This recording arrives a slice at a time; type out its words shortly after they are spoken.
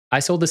I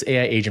sold this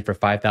AI agent for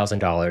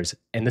 $5,000,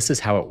 and this is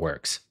how it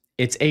works.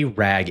 It's a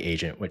RAG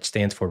agent, which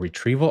stands for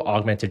Retrieval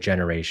Augmented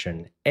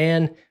Generation.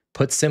 And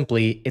put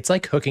simply, it's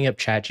like hooking up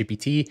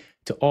ChatGPT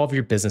to all of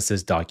your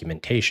business's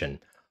documentation.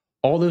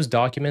 All those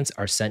documents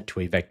are sent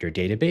to a vector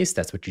database.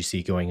 That's what you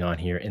see going on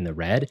here in the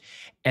red.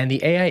 And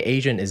the AI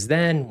agent is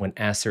then, when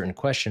asked certain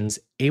questions,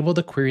 able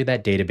to query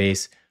that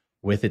database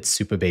with its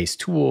Supabase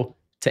tool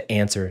to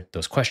answer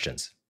those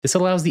questions. This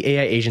allows the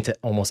AI agent to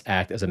almost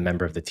act as a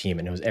member of the team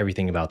and knows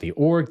everything about the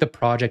org, the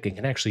project, and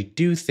can actually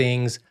do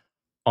things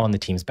on the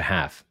team's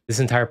behalf. This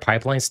entire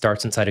pipeline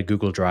starts inside of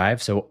Google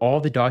Drive. So all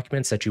the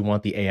documents that you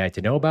want the AI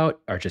to know about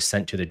are just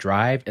sent to the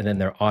drive, and then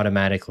they're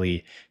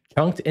automatically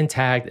chunked and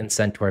tagged and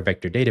sent to our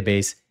vector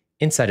database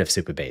inside of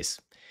Supabase.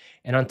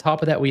 And on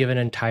top of that, we have an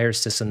entire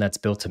system that's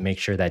built to make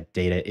sure that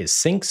data is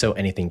synced. So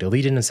anything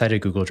deleted inside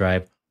of Google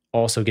Drive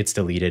also gets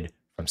deleted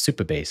from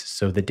Supabase.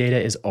 So the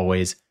data is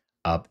always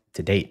up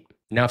to date.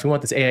 Now, if you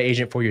want this AI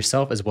agent for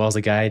yourself, as well as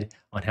a guide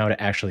on how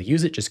to actually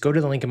use it, just go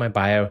to the link in my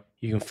bio.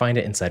 You can find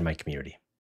it inside my community.